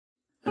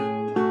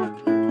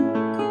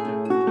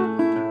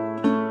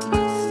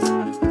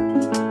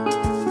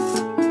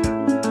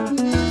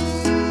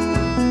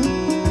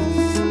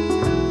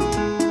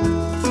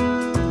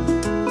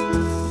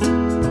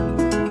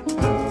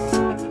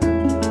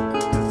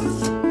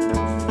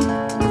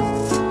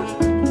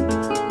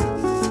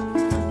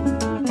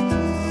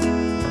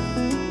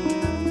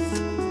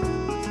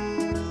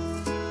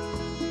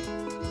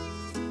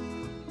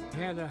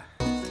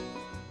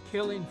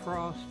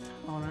frost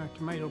on our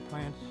tomato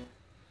plants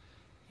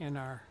in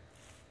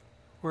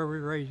where we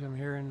raise them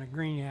here in the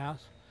greenhouse.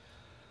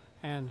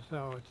 And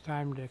so it's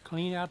time to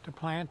clean out the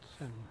plants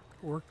and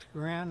work the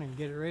ground and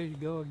get it ready to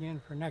go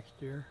again for next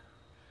year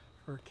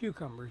for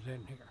cucumbers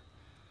in here.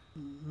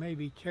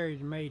 Maybe cherry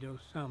tomatoes,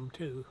 some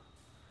too.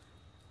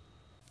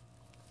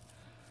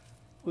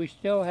 We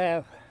still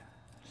have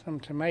some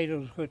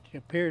tomatoes which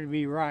appear to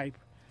be ripe,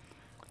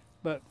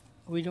 but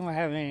we don't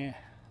have any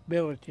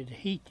ability to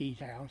heat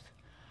these out.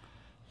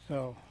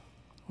 So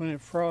when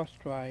it frosts,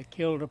 I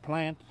kill the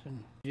plants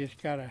and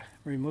just gotta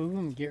remove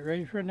them and get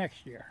ready for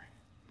next year.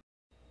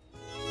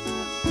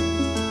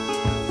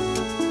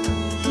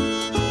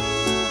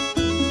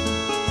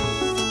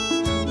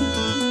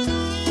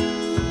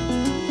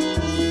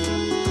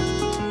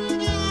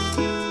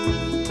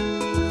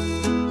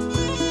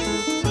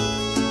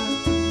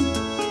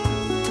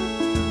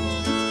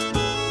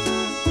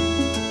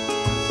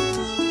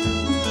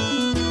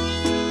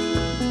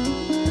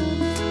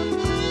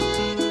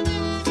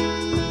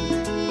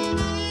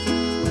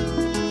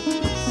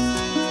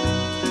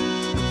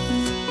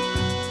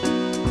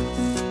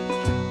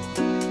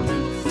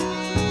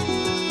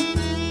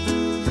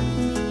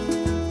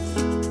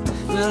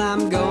 Well,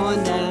 I'm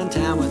going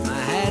downtown with my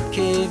hat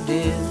caved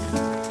in,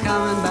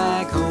 coming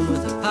back home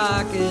with a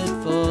pocket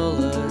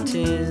full of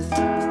tin.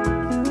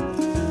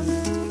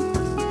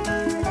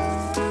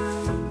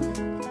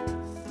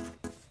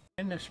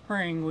 In the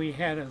spring, we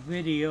had a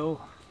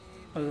video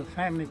of the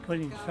family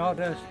putting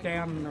sawdust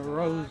down in the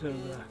rows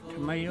of the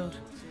tomatoes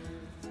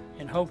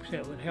in hopes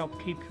it would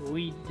help keep the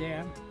weeds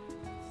down,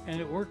 and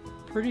it worked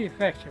pretty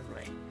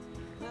effectively.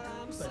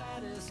 But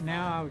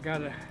now I've got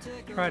to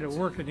try to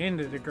work it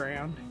into the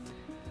ground,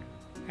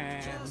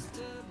 and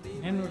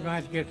then we're going to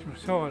have to get some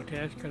soil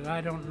tests because I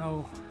don't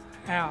know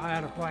how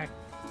out of whack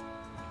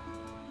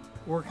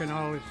working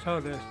all this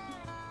sawdust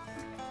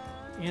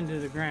into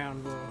the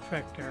ground will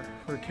affect our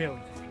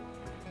fertility.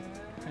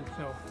 And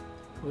so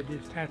we'll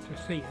just have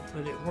to see it,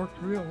 but it worked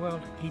real well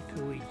to keep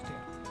the weeds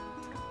down.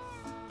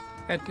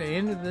 At the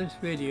end of this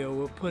video,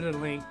 we'll put a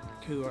link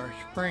to our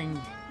spring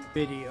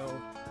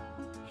video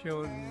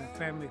showing the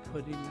family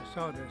putting the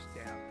sawdust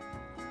down.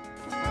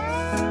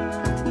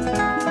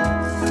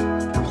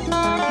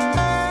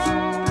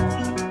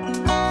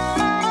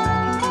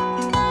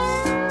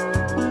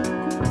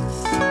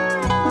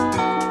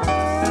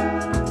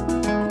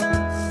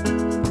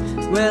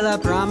 Well, I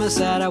promise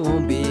that I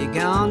won't be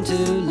gone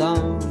too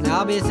long.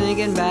 I'll be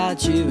thinking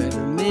about you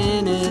every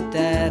minute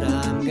that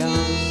I'm gone.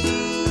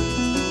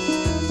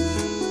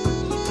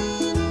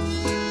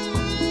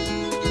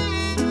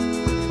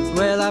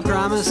 Well, I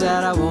promise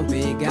that I won't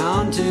be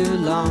gone too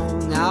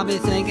long. I'll be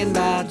thinking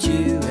about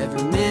you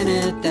every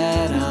minute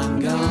that I'm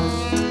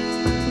gone.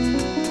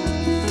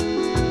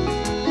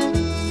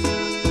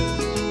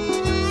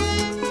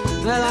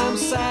 Well, I'm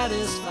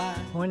satisfied.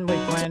 When we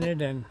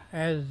planted and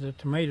as the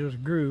tomatoes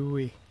grew,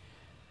 we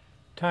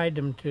tied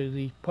them to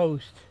these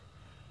posts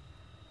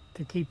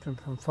to keep them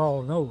from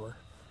falling over.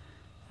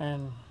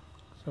 And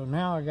so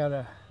now I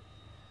gotta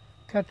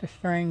cut the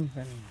strings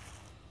and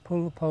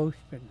pull the post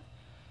and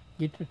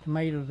get the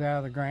tomatoes out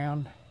of the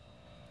ground,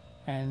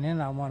 and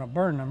then I want to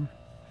burn them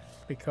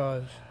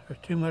because there's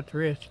too much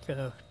risk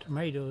of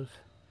tomatoes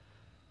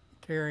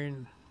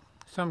carrying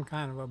some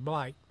kind of a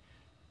blight.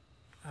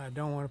 I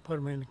don't want to put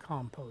them in the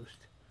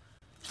compost.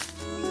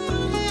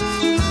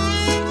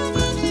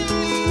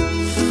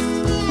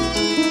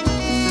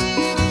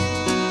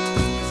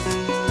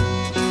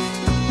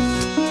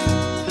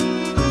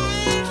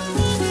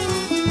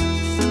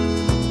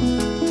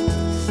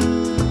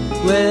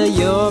 Well,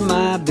 you're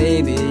my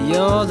baby,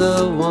 you're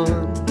the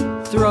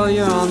one. Throw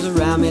your arms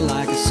around me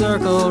like a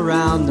circle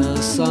around the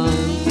sun.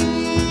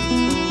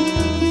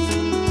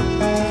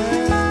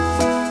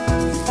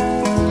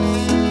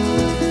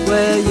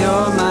 Well,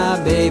 you're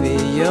my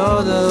baby,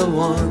 you're the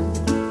one.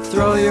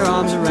 Throw your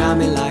arms around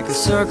me like a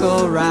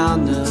circle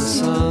around the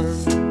sun.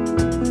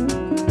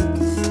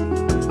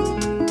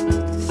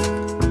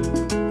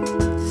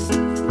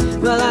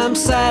 Well, I'm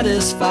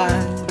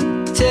satisfied,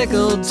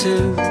 tickled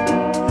too,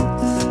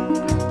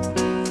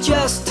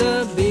 just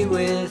to be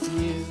with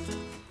you.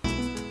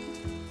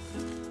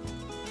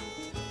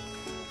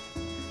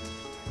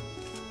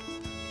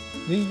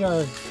 These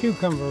are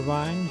cucumber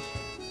vines,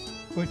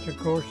 which of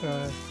course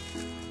are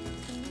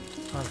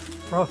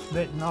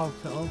frostbitten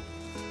also,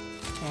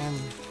 and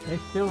they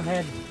still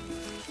had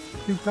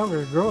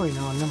cucumbers growing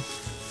on them,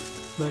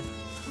 but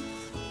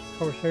of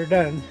course they're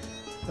done,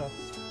 so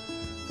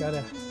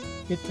gotta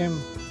get them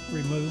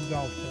removed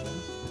also.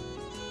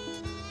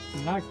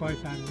 And likewise,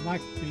 I'd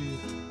like to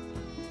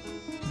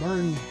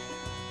burn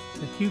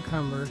the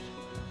cucumbers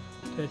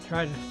to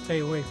try to stay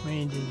away from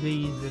any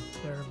disease that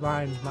their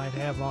vines might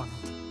have on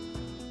them.